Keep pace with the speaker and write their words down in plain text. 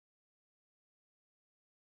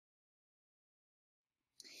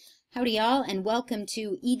Howdy y'all, and welcome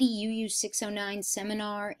to EDUU 609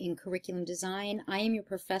 Seminar in Curriculum Design. I am your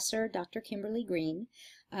professor, Dr. Kimberly Green.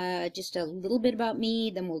 Just a little bit about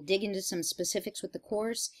me, then we'll dig into some specifics with the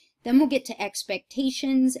course. Then we'll get to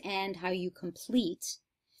expectations and how you complete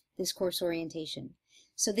this course orientation.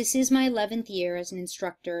 So this is my 11th year as an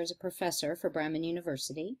instructor, as a professor for Bremen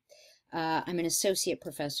University. I'm an associate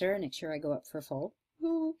professor. Next year I go up for full.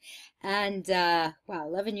 And wow,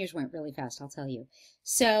 11 years went really fast, I'll tell you.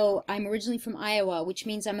 So I'm originally from Iowa, which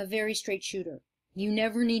means I'm a very straight shooter. You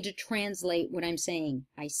never need to translate what I'm saying.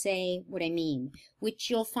 I say what I mean, which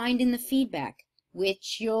you'll find in the feedback,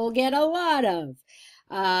 which you'll get a lot of.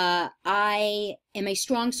 I am a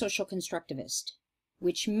strong social constructivist,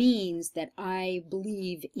 which means that I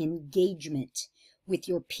believe engagement with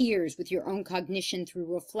your peers, with your own cognition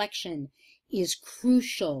through reflection is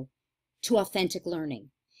crucial to authentic learning.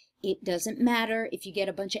 It doesn't matter if you get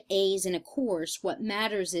a bunch of A's in a course. What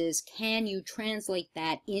matters is, can you translate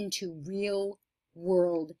that into real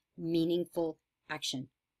world meaningful action?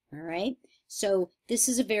 All right. So this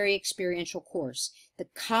is a very experiential course. The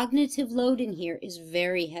cognitive load in here is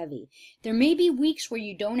very heavy. There may be weeks where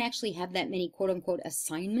you don't actually have that many quote unquote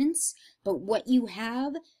assignments, but what you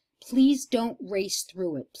have, please don't race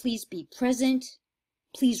through it. Please be present.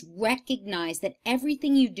 Please recognize that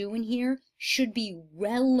everything you do in here should be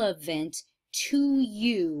relevant to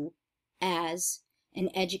you as an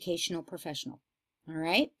educational professional. All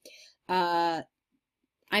right? I'm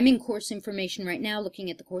in course information right now,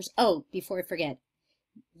 looking at the course. Oh, before I forget,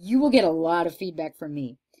 you will get a lot of feedback from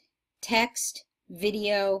me. Text,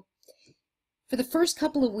 video. For the first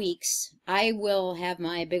couple of weeks, I will have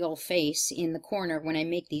my big old face in the corner when I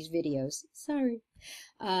make these videos. Sorry.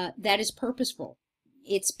 That is purposeful.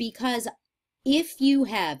 It's because if you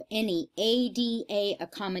have any ADA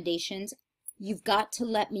accommodations, you've got to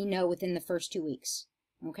let me know within the first 2 weeks,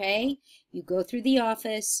 okay? You go through the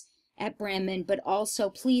office at Bremen, but also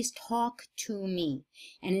please talk to me.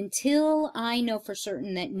 And until I know for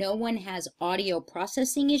certain that no one has audio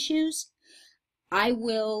processing issues, I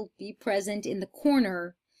will be present in the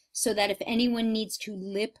corner so that if anyone needs to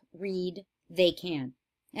lip read, they can.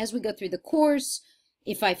 As we go through the course,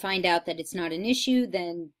 if I find out that it's not an issue,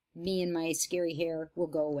 then me and my scary hair will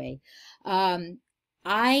go away. I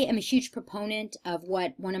am a huge proponent of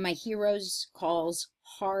what one of my heroes calls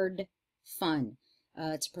hard fun.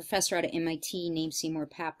 It's a professor out of MIT named Seymour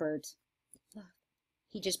Papert.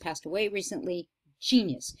 He just passed away recently.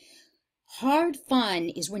 Genius. Hard fun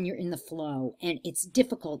is when you're in the flow, and it's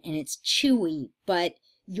difficult and it's chewy, but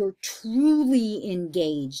you're truly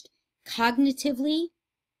engaged cognitively,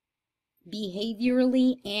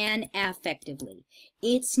 behaviorally, and affectively.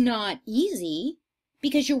 It's not easy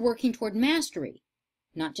because you're working toward mastery,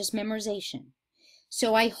 not just memorization.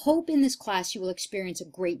 So I hope in this class you will experience a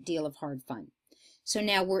great deal of hard fun. So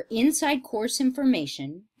now we're inside course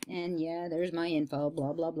information, and yeah, there's my info,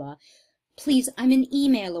 blah, blah, blah. Please, I'm an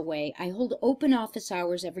email away. I hold open office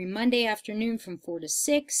hours every Monday afternoon from 4 to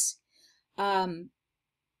 6.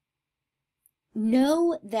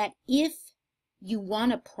 Know that if you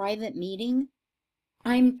want a private meeting,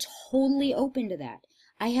 I'm totally open to that.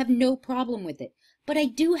 I have no problem with it. But I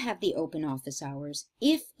do have the open office hours.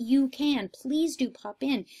 If you can, please do pop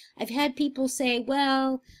in. I've had people say,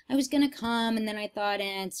 well, I was going to come and then I thought,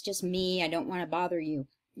 it's just me. I don't want to bother you.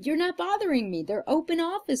 You're not bothering me. They're open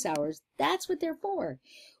office hours. That's what they're for.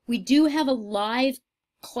 We do have a live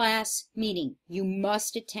class meeting. You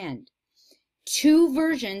must attend. 2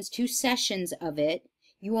 versions, 2 sessions of it.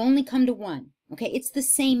 You only come to one. Okay, it's the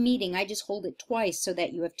same meeting. I just hold it twice so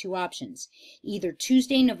that you have 2 options. Either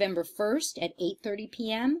Tuesday, November 1st at 8:30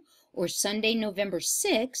 p.m. or Sunday, November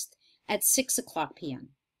 6th at 6 o'clock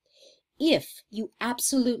p.m. If you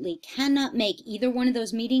absolutely cannot make either one of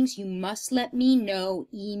those meetings, you must let me know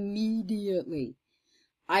immediately.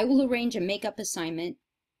 I will arrange a makeup assignment.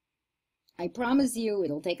 I promise you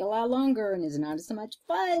it'll take a lot longer and is not as much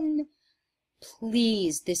fun.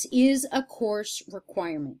 Please, this is a course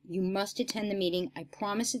requirement. You must attend the meeting. I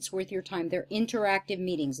promise it's worth your time. They're interactive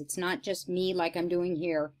meetings. It's not just me like I'm doing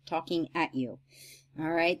here talking at you.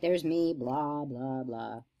 All right, there's me, blah, blah,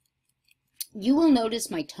 blah. You will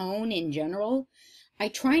notice my tone in general. I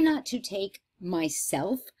try not to take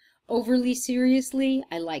myself overly seriously.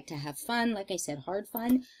 I like to have fun, like I said, hard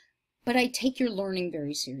fun, but I take your learning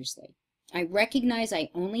very seriously. I recognize I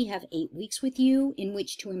only have 8 weeks with you in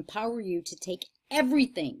which to empower you to take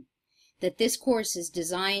everything that this course is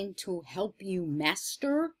designed to help you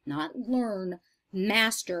master, not learn,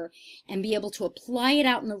 master, and be able to apply it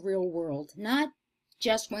out in the real world, not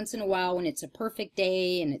just once in a while when it's a perfect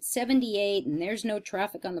day and it's 78 and there's no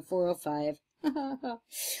traffic on the 405.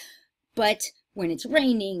 But when it's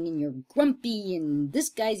raining and you're grumpy and this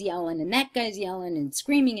guy's yelling and that guy's yelling and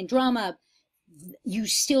screaming and drama, you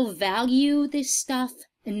still value this stuff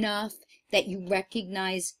enough that you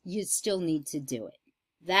recognize you still need to do it.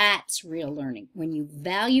 That's real learning. When you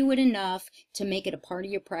value it enough to make it a part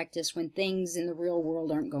of your practice when things in the real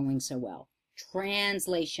world aren't going so well.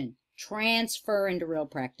 Translation, transfer into real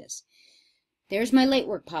practice. There's my late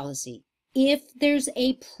work policy. If there's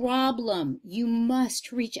a problem, you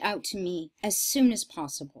must reach out to me as soon as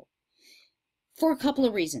possible for a couple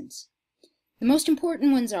of reasons. The most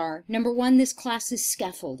important ones are, number one, this class is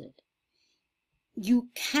scaffolded. You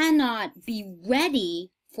cannot be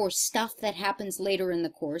ready for stuff that happens later in the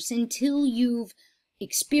course until you've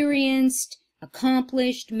experienced,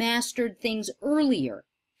 accomplished, mastered things earlier.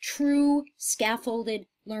 True scaffolded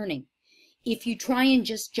learning. If you try and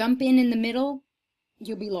just jump in the middle,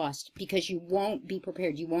 you'll be lost because you won't be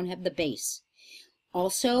prepared. You won't have the base.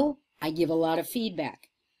 Also, I give a lot of feedback.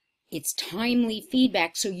 It's timely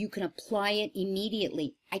feedback so you can apply it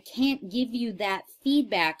immediately. I can't give you that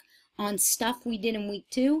feedback on stuff we did in week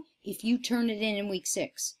 2 if you turn it in week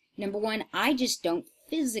 6. Number one, I just don't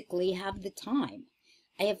physically have the time.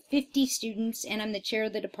 I have 50 students and I'm the chair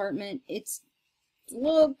of the department. It's a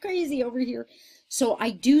little crazy over here. So I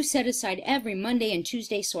do set aside every Monday and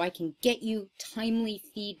Tuesday so I can get you timely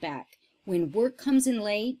feedback. When work comes in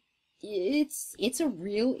late, it's a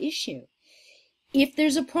real issue. If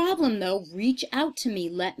there's a problem though, reach out to me,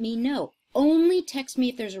 let me know. Only text me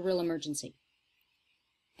if there's a real emergency.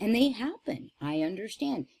 And they happen, I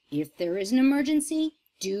understand. If there is an emergency,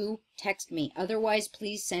 do text me. Otherwise,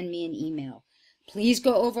 please send me an email. Please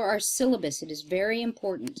go over our syllabus. It is very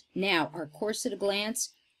important. Now, our course at a glance,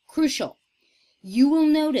 crucial. You will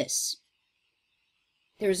notice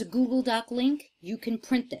there's a Google Doc link. You can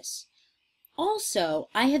print this. Also,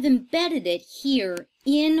 I have embedded it here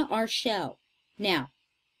in our shell. Now,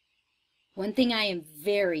 one thing I am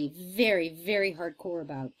very, very, very hardcore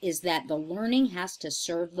about is that the learning has to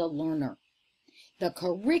serve the learner. The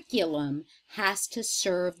curriculum has to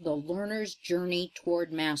serve the learner's journey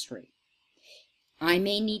toward mastery. I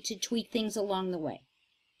may need to tweak things along the way.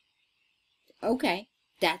 Okay,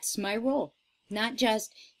 that's my role. Not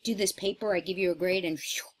just do this paper, I give you a grade, and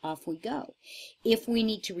off we go. If we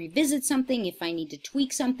need to revisit something, if I need to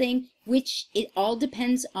tweak something, which it all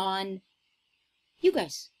depends on you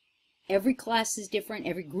guys. Every class is different.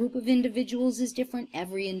 Every group of individuals is different.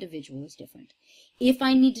 Every individual is different. If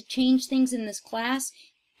I need to change things in this class,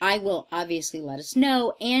 I will obviously let us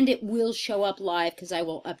know, and it will show up live because I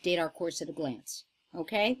will update our course at a glance.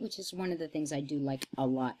 Okay? Which is one of the things I do like a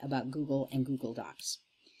lot about Google and Google Docs.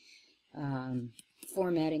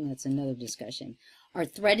 Formatting, that's another discussion. Our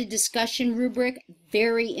threaded discussion rubric,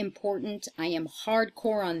 very important. I am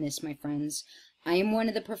hardcore on this, my friends. I am one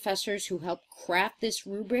of the professors who helped craft this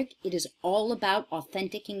rubric. It is all about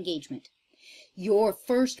authentic engagement. Your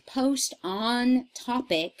first post on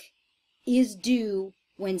topic is due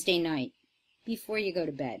Wednesday night before you go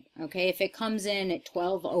to bed. Okay, if it comes in at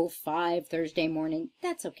 12:05 Thursday morning,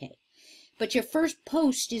 that's okay. But your first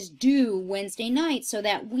post is due Wednesday night so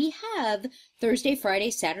that we have Thursday, Friday,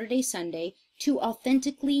 Saturday, Sunday to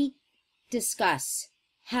authentically discuss,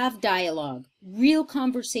 have dialogue, real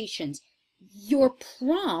conversations. Your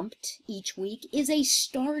prompt each week is a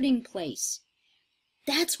starting place.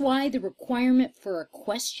 That's why the requirement for a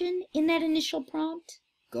question in that initial prompt,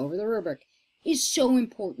 go over the rubric, is so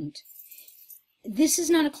important. This is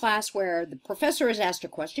not a class where the professor has asked a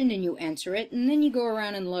question and you answer it, and then you go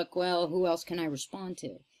around and look, well, who else can I respond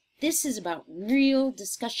to? This is about real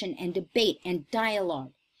discussion and debate and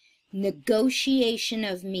dialogue. Negotiation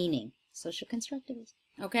of meaning. Social constructivism.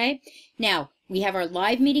 Okay? Now, we have our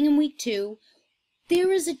live meeting in week 2.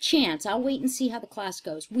 There is a chance, I'll wait and see how the class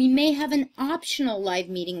goes. We may have an optional live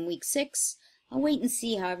meeting in week 6. I'll wait and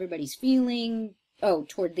see how everybody's feeling. Oh,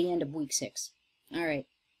 toward the end of week 6. All right.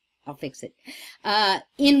 I'll fix it.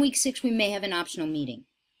 In week 6, we may have an optional meeting.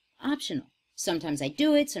 Optional. Sometimes I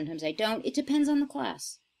do it, sometimes I don't. It depends on the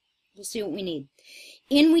class. We'll see what we need.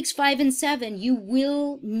 In weeks 5 and 7, you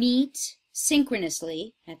will meet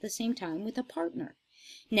synchronously at the same time with a partner.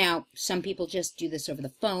 Now, some people just do this over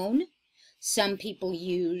the phone. Some people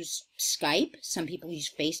use Skype. Some people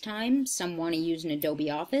use FaceTime. Some want to use an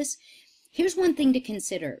Adobe Office. Here's one thing to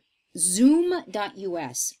consider.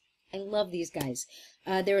 Zoom.us. I love these guys.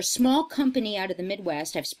 They're a small company out of the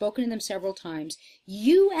Midwest. I've spoken to them several times.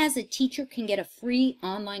 You as a teacher can get a free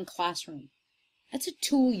online classroom. That's a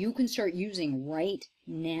tool you can start using right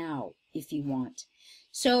now if you want.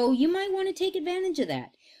 So you might want to take advantage of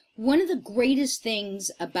that. One of the greatest things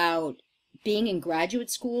about being in graduate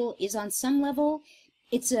school is on some level,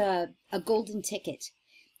 it's a golden ticket.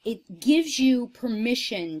 It gives you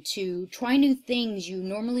permission to try new things you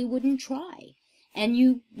normally wouldn't try. And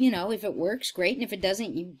you know, if it works, great. And if it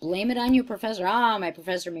doesn't, you blame it on your professor. Ah, my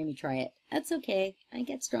professor made me try it. That's okay. I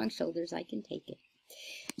get strong shoulders. I can take it.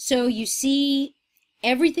 So you see,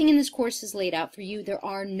 everything in this course is laid out for you. There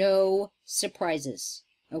are no surprises.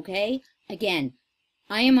 Okay? Again,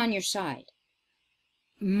 I am on your side.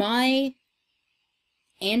 My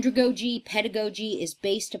andragogy, pedagogy is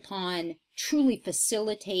based upon truly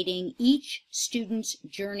facilitating each student's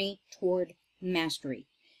journey toward mastery.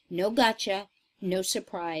 No gotcha, no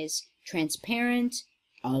surprise, transparent,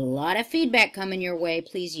 a lot of feedback coming your way.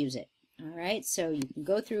 Please use it. All right, so you can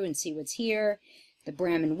go through and see what's here. The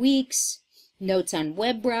Brahmin Weeks, notes on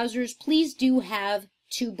web browsers. Please do have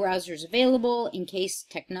 2 browsers available in case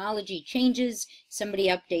technology changes. Somebody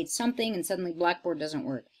updates something and suddenly Blackboard doesn't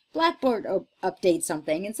work. Blackboard updates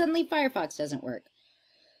something and suddenly Firefox doesn't work.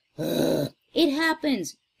 It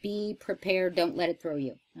happens. Be prepared. Don't let it throw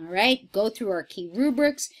you. All right, go through our key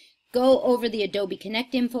rubrics. Go over the Adobe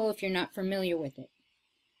Connect info if you're not familiar with it.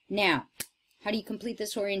 Now, how do you complete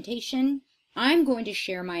this orientation? I'm going to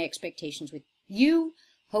share my expectations with you.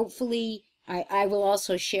 Hopefully, I will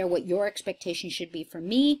also share what your expectations should be from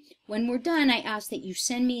me. When we're done, I ask that you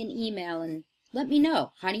send me an email and let me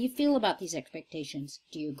know. How do you feel about these expectations?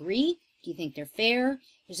 Do you agree? Do you think they're fair?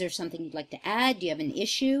 Is there something you'd like to add? Do you have an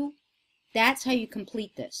issue? That's how you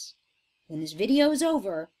complete this. When this video is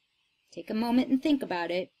over, take a moment and think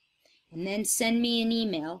about it, and then send me an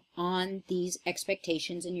email on these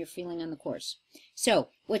expectations and your feeling on the course. So,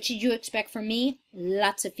 what should you expect from me?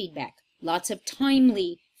 Lots of feedback. Lots of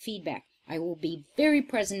timely feedback. I will be very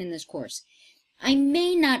present in this course. I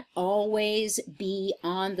may not always be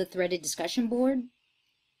on the threaded discussion board.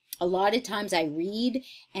 A lot of times I read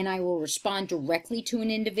and I will respond directly to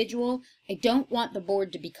an individual. I don't want the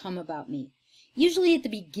board to become about me. Usually at the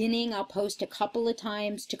beginning I'll post a couple of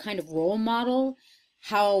times to kind of role model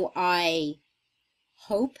how I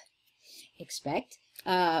expect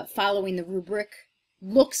following the rubric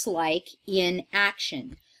looks like in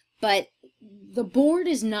action. But the board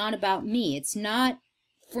is not about me. It's not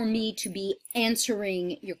for me to be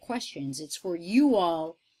answering your questions. It's for you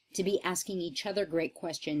all to be asking each other great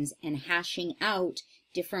questions and hashing out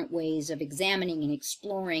different ways of examining and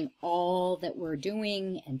exploring all that we're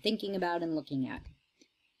doing and thinking about and looking at.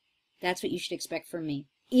 That's what you should expect from me.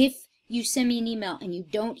 If you send me an email and you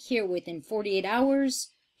don't hear within 48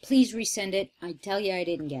 hours, please resend it. I tell you I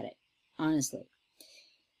didn't get it, honestly.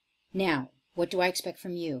 Now, what do I expect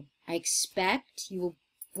from you? I expect you will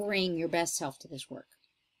bring your best self to this work.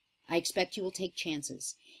 I expect you will take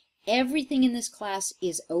chances. Everything in this class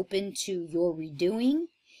is open to your redoing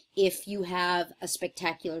if you have a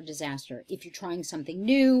spectacular disaster. If you're trying something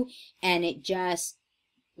new and it just,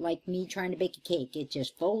 like me trying to bake a cake, it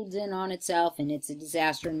just folds in on itself and it's a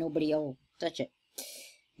disaster and nobody will touch it.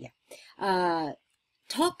 Yeah.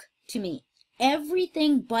 Talk to me.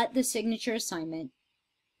 Everything but the signature assignment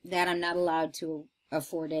that I'm not allowed to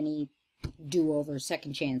afford any do-over,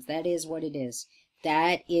 second chance. That is what it is.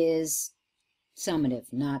 That is summative,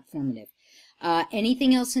 not formative.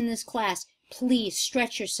 Anything else in this class, please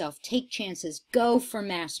stretch yourself, take chances, go for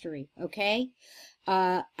mastery, okay?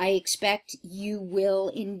 I expect you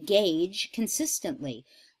will engage consistently.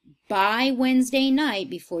 By Wednesday night,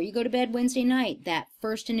 before you go to bed Wednesday night, that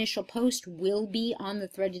first initial post will be on the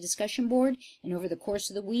threaded discussion board, and over the course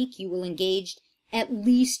of the week, you will engage at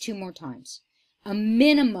least 2 more times. A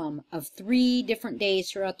minimum of 3 different days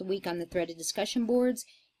throughout the week on the threaded discussion boards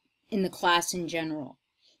in the class in general.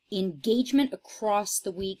 Engagement across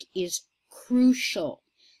the week is crucial.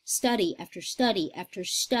 Study after study after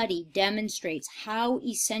study demonstrates how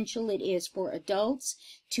essential it is for adults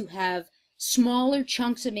to have smaller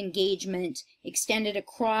chunks of engagement extended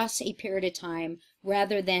across a period of time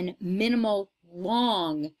rather than minimal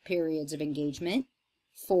long periods of engagement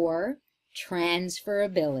for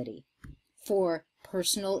transferability, for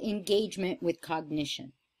personal engagement with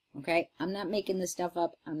cognition. Okay, I'm not making this stuff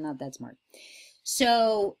up. I'm not that smart.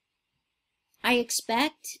 So I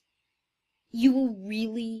expect you will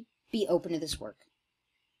really be open to this work.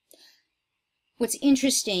 What's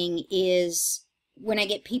interesting is when I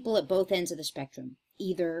get people at both ends of the spectrum,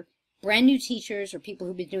 either brand new teachers or people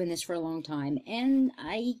who've been doing this for a long time, and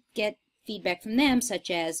I get feedback from them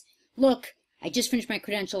such as, look, I just finished my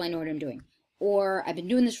credential, I know what I'm doing. Or I've been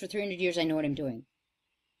doing this for 300 years, I know what I'm doing.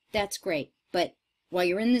 That's great, but while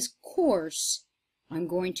you're in this course, I'm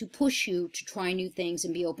going to push you to try new things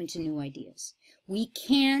and be open to new ideas. We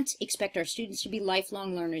can't expect our students to be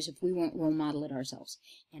lifelong learners if we won't role model it ourselves.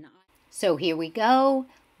 So here we go.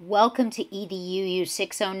 Welcome to EDUU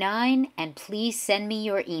 609, and please send me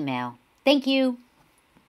your email. Thank you.